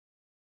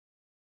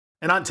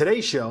And on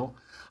today's show,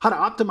 how to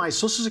optimize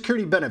Social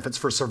Security benefits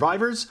for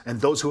survivors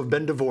and those who have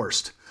been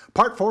divorced.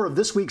 Part 4 of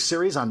this week's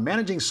series on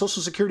managing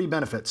Social Security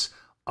benefits,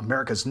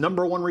 America's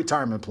 #1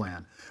 retirement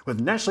plan, with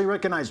nationally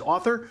recognized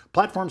author,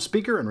 platform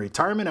speaker, and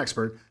retirement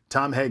expert,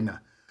 Tom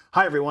Hagna.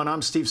 Hi everyone,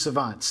 I'm Steve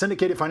Savant,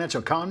 syndicated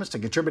financial columnist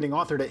and contributing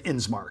author to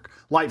InsMark,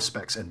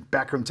 LifeSpecs, and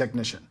Backroom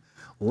Technician.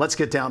 Let's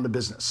get down to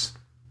business.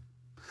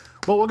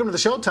 Well, welcome to the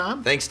show,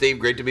 Tom. Thanks, Steve.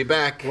 Great to be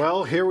back.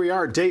 Well, here we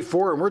are, day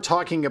 4, and we're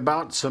talking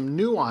about some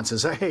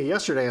nuances. Hey,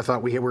 yesterday I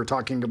thought we were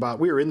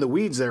in the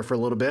weeds there for a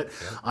little bit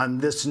on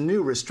this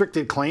new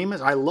restricted claim.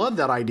 I love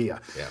that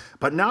idea. Yeah.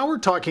 But now we're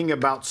talking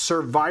about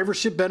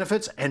survivorship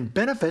benefits and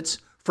benefits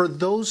for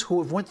those who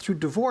have went through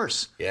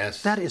divorce.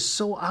 Yes. That is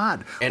so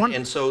odd.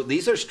 And so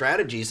these are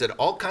strategies that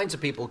all kinds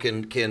of people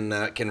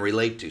can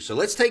relate to. So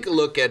let's take a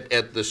look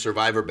at the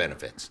survivor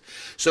benefits.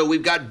 So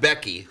we've got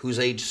Becky, who's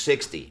age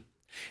 60.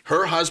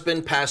 Her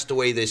husband passed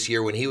away this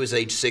year when he was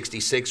age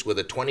 66 with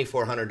a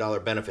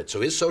 $2,400 benefit.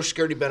 So his Social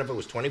Security benefit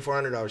was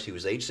 $2,400. He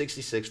was age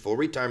 66, full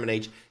retirement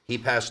age. He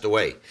passed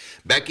away.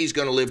 Becky's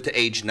going to live to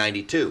age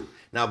 92.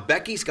 Now,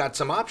 Becky's got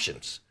some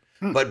options.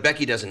 But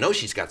Becky doesn't know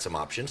she's got some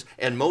options,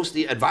 and most of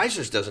the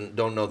advisors don't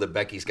know that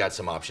Becky's got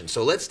some options.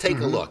 So let's take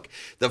a look.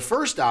 The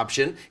first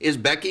option is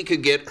Becky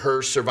could get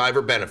her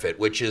survivor benefit,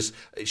 which is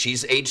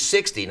she's age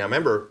 60. Now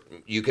remember,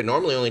 you can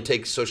normally only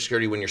take Social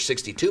Security when you're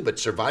 62, but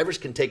survivors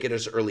can take it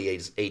as early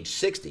as age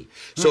 60.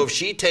 So if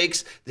she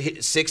takes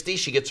 60,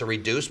 she gets a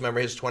reduced. Remember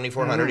his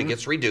 2,400, it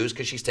gets reduced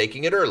because she's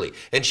taking it early.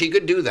 And she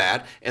could do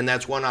that, and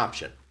that's one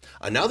option.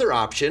 Another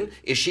option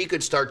is she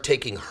could start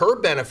taking her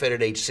benefit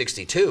at age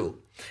 62,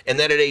 and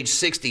then at age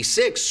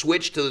 66,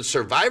 switch to the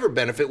survivor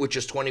benefit, which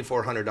is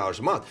 $2,400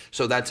 a month.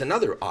 So that's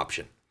another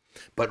option.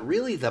 But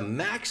really, the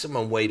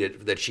maximum way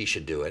that she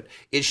should do it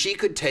is she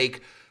could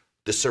take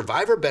the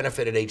survivor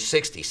benefit at age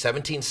 60,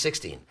 17,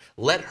 16.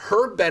 Let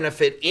her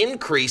benefit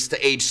increase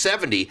to age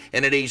 70,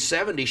 and at age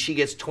 70, she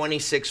gets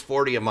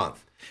 $2,640 a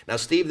month. Now,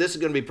 Steve, this is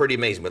going to be pretty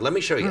amazing, but let me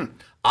show you.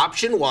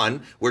 Option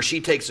 1, where she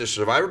takes the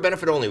survivor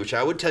benefit only, which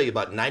I would tell you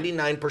about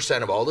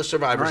 99% of all the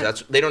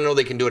survivors, they don't know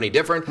they can do any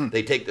different.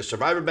 They take the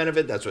survivor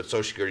benefit. That's what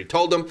Social Security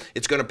told them.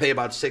 It's going to pay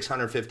about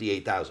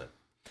 $658,000.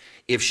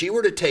 If she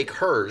were to take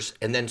hers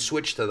and then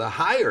switch to the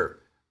higher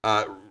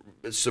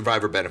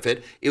survivor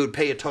benefit, it would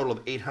pay a total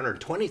of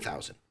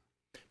 $820,000.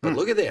 But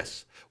look at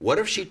this. What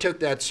if she took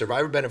that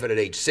survivor benefit at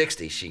age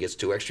 60, she gets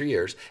 2 extra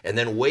years, and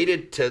then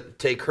waited to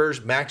take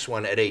hers max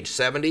one at age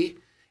 70?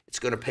 It's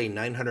going to pay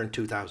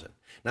 $902,000.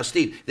 Now,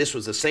 Steve, this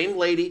was the same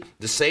lady,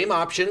 the same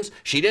options.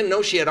 She didn't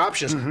know she had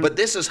options, but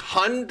this is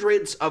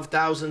hundreds of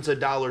thousands of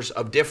dollars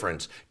of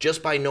difference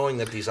just by knowing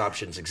that these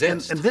options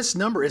exist. And this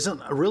number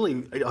isn't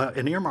really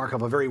an earmark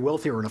of a very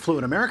wealthy or an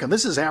affluent American.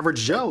 This is average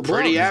Joe.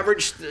 Pretty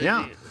average.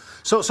 Yeah.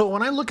 So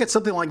when I look at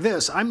something like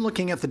this, I'm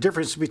looking at the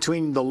difference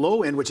between the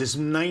low end, which is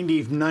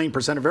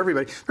 99% of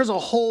everybody. There's a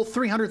whole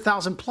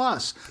 300,000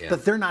 plus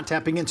that they're not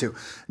tapping into.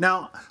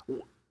 Now,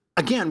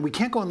 again, we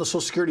can't go on the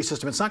Social Security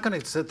system. It's not going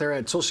to sit there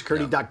at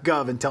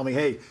socialsecurity.gov and tell me,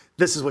 hey,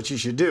 this is what you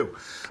should do.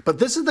 But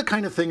this is the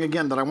kind of thing,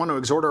 again, that I want to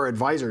exhort our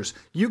advisors.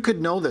 You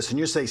could know this and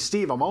you say,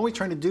 Steve, I'm always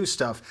trying to do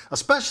stuff,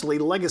 especially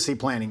legacy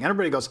planning.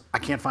 Everybody goes, I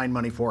can't find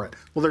money for it.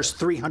 Well, there's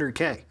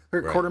 $300K.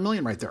 There's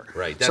 $250,000 right there.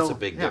 Right, that's a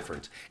big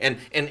difference. And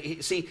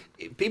see,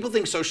 people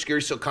think Social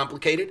Security is so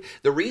complicated.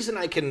 The reason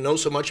I can know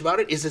so much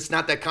about it is it's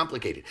not that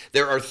complicated.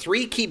 There are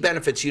 3 key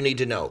benefits you need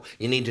to know.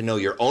 You need to know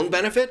your own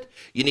benefit,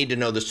 you need to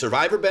know the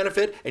survivor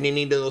benefit, and you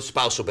need to know the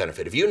spousal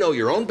benefit. If you know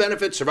your own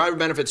benefit, survivor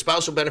benefit,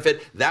 spousal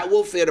benefit, that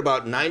will fit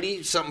about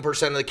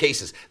 90-something% of the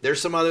cases. There's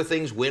some other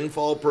things,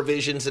 windfall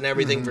provisions and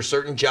everything for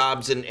certain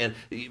jobs,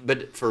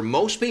 but for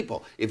most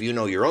people, if you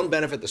know your own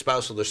benefit, the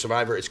spousal, the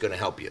survivor, it's going to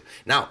help you.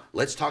 Now,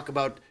 let's talk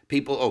about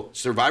people.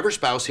 Survivor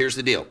spouse, here's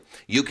the deal.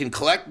 You can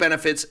collect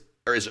benefits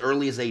as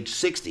early as age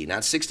 60,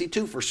 not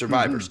 62 for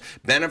survivors.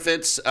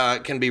 Benefits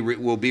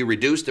will be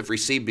reduced if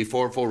received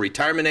before full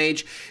retirement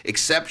age.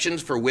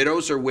 Exceptions for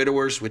widows or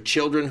widowers with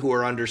children who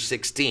are under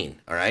 16,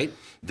 all right?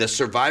 The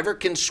survivor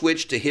can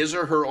switch to his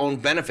or her own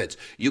benefits.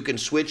 You can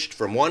switch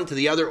from one to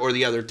the other or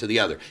the other to the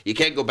other. You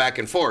can't go back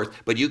and forth,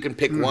 but you can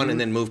pick one and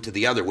then move to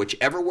the other,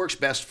 whichever works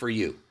best for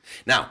you.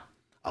 Now,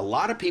 a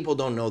lot of people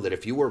don't know that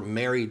if you were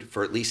married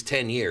for at least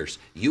 10 years,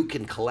 you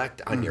can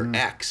collect on your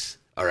ex.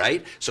 All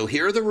right? So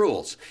here are the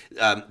rules.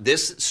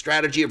 This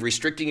strategy of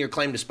restricting your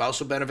claim to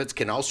spousal benefits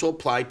can also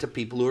apply to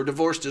people who are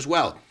divorced as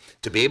well.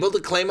 To be able to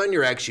claim on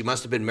your ex, you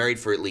must have been married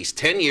for at least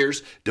 10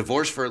 years,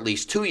 divorced for at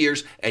least 2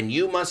 years, and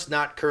you must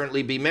not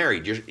currently be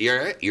married.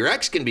 Your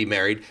ex can be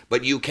married,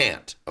 but you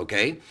can't,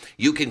 okay?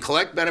 You can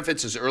collect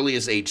benefits as early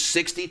as age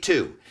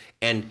 62.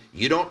 And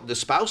you don't, the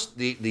spouse,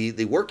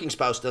 the working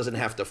spouse doesn't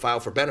have to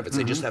file for benefits.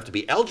 They just have to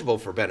be eligible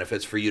for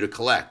benefits for you to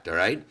collect, all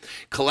right?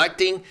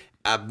 Collecting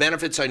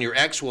benefits on your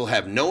ex will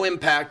have no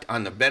impact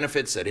on the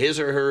benefits that his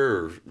or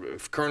her or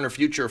current or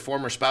future or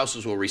former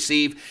spouses will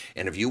receive.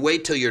 And if you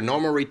wait till your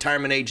normal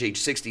retirement age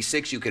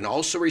 66, you can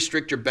also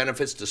restrict your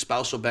benefits to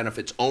spousal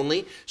benefits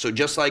only. So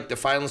just like the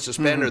file and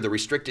suspend or the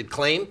restricted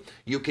claim,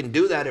 you can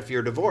do that if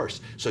you're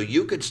divorced. So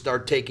you could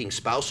start taking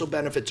spousal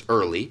benefits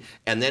early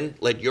and then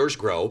let yours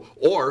grow,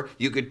 or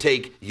you could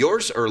take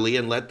yours early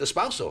and let the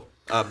spousal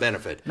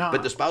benefit. Now,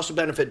 but the spousal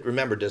benefit,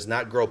 remember, does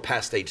not grow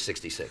past age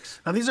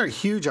 66. Now, these are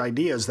huge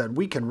ideas that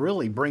we can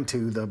really bring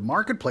to the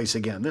marketplace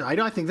again.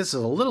 I think this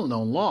is a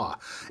little-known law,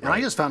 and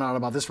I just found out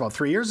about this about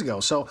 3 years ago.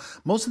 So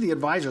most of the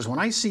advisors, when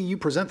I see you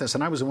present this,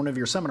 and I was in one of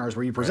your seminars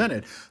where you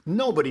presented,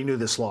 nobody knew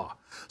this law.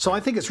 So I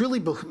think it's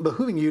really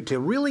behooving you to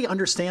really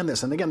understand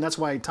this. And again, that's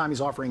why Tommy's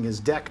offering his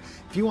deck.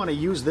 If you want to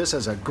use this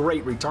as a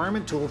great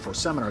retirement tool for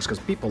seminars, because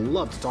people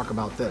love to talk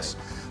about this,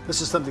 this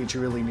is something that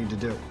you really need to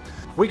do.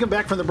 We come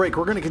back from the break,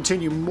 we're going to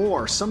continue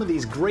some of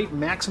these great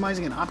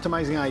maximizing and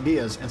optimizing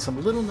ideas and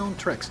some little known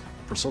tricks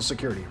for Social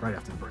Security right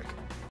after the break.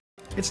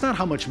 It's not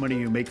how much money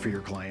you make for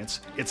your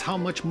clients, it's how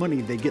much money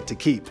they get to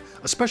keep,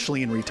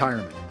 especially in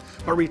retirement.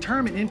 But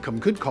retirement income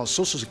could cause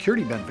Social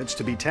Security benefits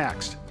to be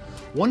taxed.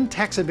 One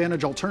tax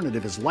advantage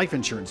alternative is life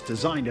insurance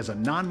designed as a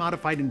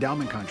non-modified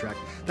endowment contract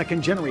that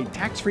can generate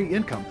tax-free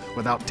income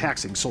without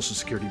taxing Social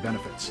Security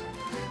benefits.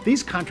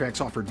 These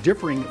contracts offer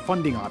differing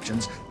funding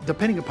options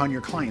depending upon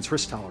your client's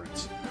risk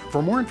tolerance.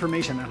 For more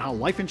information on how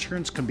life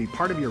insurance can be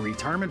part of your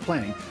retirement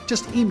planning,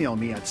 just email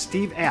me at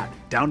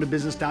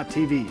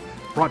steve@downtobusiness.tv.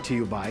 Brought to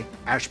you by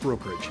Ash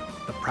Brokerage,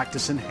 the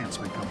practice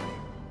enhancement company.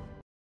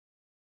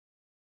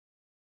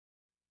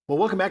 Well,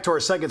 welcome back to our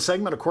second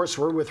segment. Of course,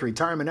 we're with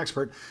retirement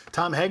expert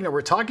Tom Hagner.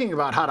 We're talking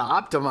about how to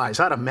optimize,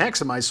 how to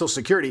maximize Social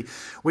Security.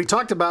 We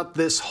talked about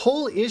this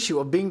whole issue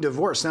of being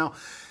divorced. Now,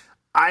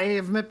 I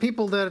have met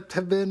people that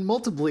have been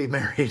multiply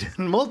married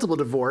and multiple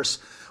divorce.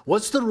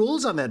 What's the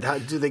rules on that?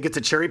 Do they get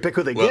to cherry pick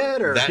who they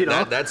get? Or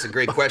that's a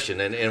great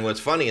question. And what's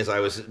funny is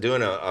I was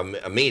doing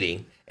a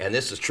meeting, and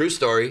this is a true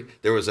story.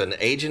 There was an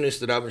agent who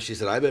stood up and she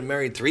said, "I've been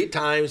married 3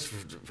 times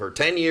for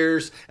 10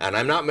 years, and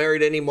I'm not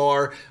married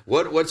anymore.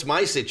 What's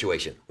my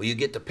situation?" Well, you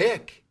get to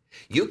pick.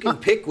 You can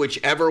pick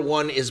whichever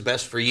one is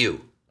best for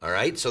you. All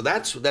right. So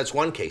that's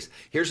one case.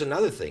 Here's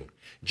another thing.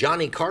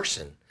 Johnny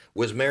Carson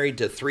was married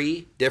to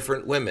 3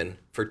 different women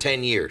for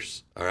 10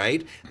 years, all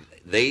right?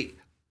 They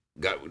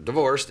got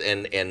divorced,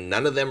 and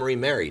none of them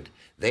remarried.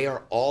 They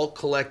are all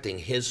collecting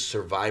his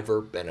survivor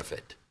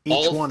benefit.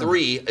 All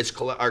 3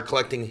 are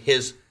collecting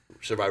his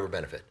survivor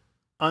benefit.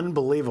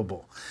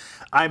 Unbelievable.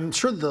 I'm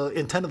sure the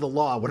intent of the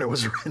law when it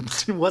was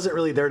written wasn't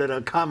really there to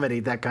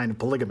accommodate that kind of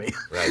polygamy.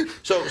 Right.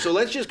 So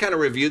let's just kind of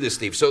review this,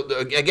 Steve. So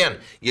again,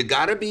 you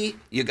gotta be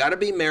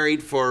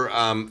married for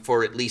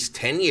at least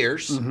 10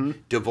 years,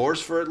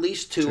 divorced for at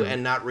least 2,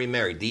 and not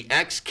remarried. The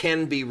ex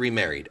can be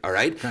remarried. All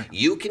right. Okay.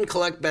 You can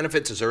collect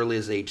benefits as early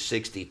as age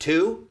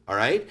 62. All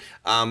right.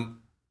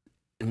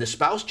 And the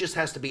spouse just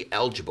has to be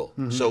eligible.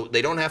 So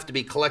they don't have to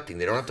be collecting.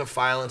 They don't have to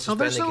file and suspend.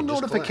 No, there's no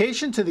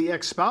notification to the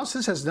ex-spouse.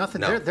 This has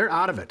nothing. No. They're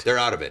out of it. They're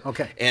out of it.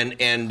 Okay.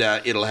 And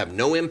it'll have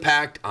no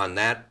impact on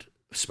that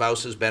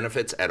spouse's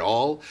benefits at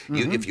all.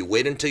 If you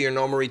wait until your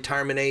normal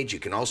retirement age, you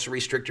can also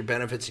restrict your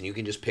benefits, and you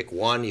can just pick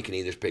one. You can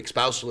either pick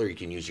spousal or you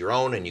can use your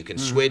own, and you can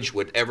switch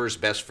whatever's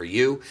best for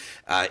you.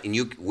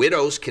 And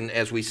widows can,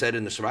 as we said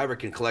in the survivor,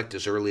 can collect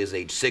as early as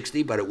age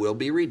 60, but it will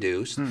be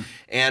reduced.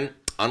 And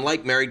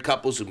unlike married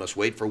couples who must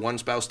wait for one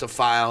spouse to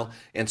file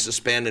and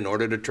suspend in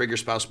order to trigger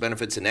spouse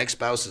benefits, an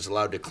ex-spouse is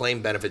allowed to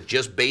claim benefits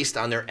just based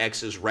on their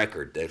ex's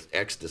record. The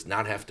ex does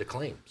not have to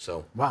claim.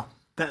 So wow,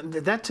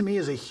 that to me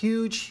is a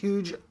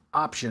huge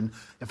option.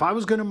 If I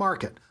was going to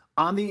market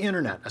on the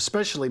internet,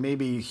 especially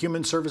maybe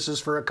human services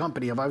for a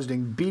company, if I was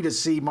doing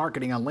B2C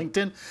marketing on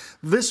LinkedIn,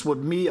 this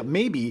would be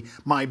maybe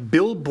my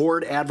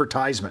billboard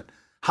advertisement,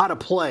 how to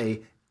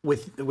play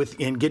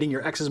in getting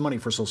your ex's money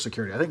for Social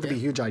Security. I think that'd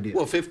be a huge idea.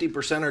 Well,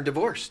 50% are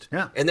divorced.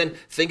 Yeah. And then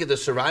think of the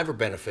survivor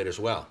benefit as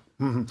well.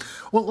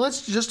 Well,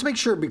 let's just to make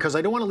sure, because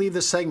I don't want to leave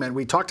this segment.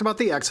 We talked about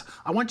the X.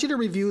 I want you to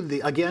review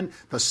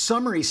the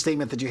summary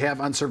statement that you have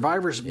on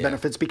survivor's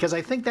benefits, because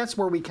I think that's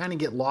where we kind of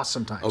get lost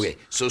sometimes. Okay,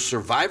 so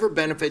survivor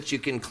benefits you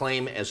can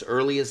claim as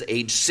early as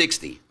age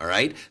 60, all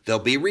right? They'll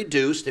be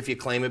reduced if you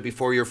claim it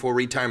before your full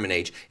retirement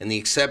age, and the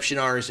exception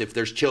is if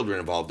there's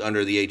children involved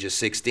under the age of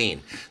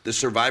 16. The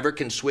survivor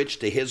can switch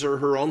to his or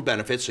her own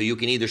benefits, so you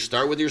can either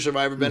start with your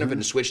survivor benefit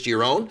and switch to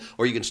your own,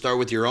 or you can start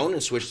with your own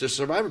and switch to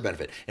survivor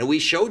benefit. And we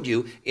showed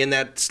you in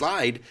that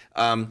slide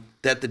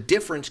that the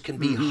difference can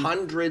be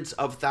hundreds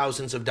of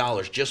thousands of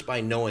dollars just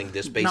by knowing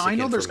this basic information. Now, I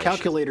know there's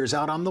calculators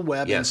out on the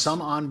web and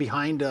some on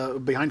behind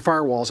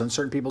firewalls on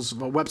certain people's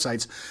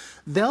websites.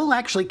 They'll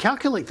actually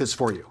calculate this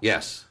for you.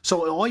 Yes.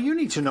 So all you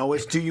need to know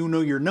is, do you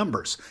know your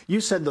numbers? You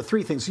said the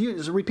 3 things.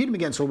 Repeat them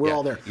again so we're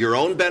all there. Your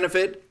own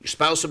benefit, your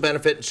spousal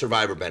benefit, and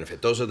survivor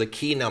benefit. Those are the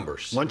key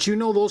numbers. Once you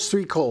know those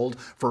 3 cold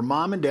for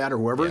mom and dad or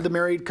whoever the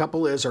married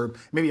couple is, or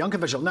maybe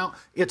unconventional. Now,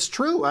 it's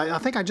true. I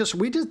think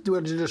we just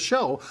did a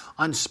show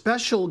on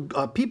special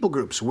people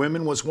groups.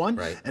 Women was one,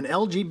 and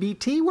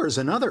LGBT was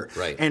another.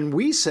 Right. And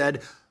we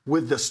said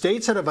with the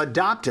states that have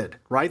adopted,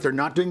 right? They're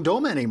not doing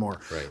DOMA anymore.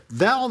 Right.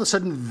 That all of a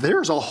sudden,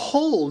 there's a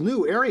whole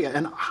new area.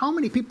 And how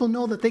many people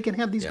know that they can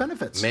have these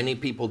benefits? Many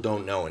people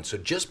don't know. And so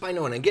just by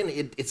knowing, again,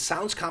 it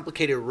sounds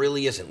complicated. It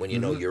really isn't. When you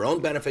know your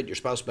own benefit, your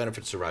spouse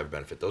benefit, survivor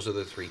benefit, those are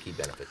the 3 key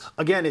benefits.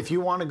 Again, if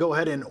you want to go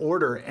ahead and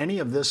order any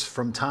of this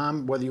from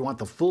Tom, whether you want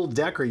the full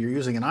deck or you're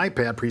using an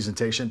iPad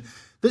presentation,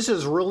 this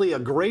is really a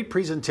great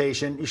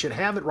presentation. You should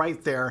have it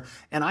right there.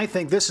 And I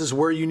think this is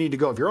where you need to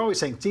go. If you're always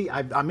saying, gee,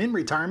 I'm in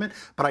retirement,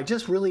 but I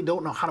just really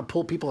don't know how to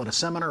pull people at a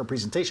seminar or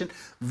presentation,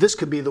 this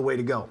could be the way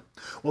to go.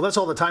 Well, that's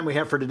all the time we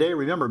have for today.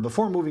 Remember,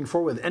 before moving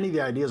forward with any of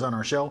the ideas on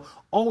our show,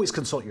 always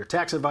consult your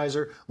tax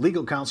advisor,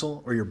 legal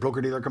counsel, or your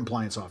broker-dealer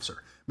compliance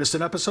officer. Missed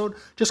an episode?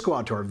 Just go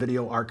out to our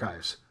video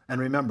archives.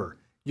 And remember,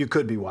 you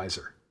could be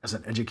wiser as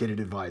an educated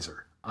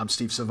advisor. I'm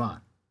Steve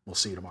Savant. We'll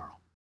see you tomorrow.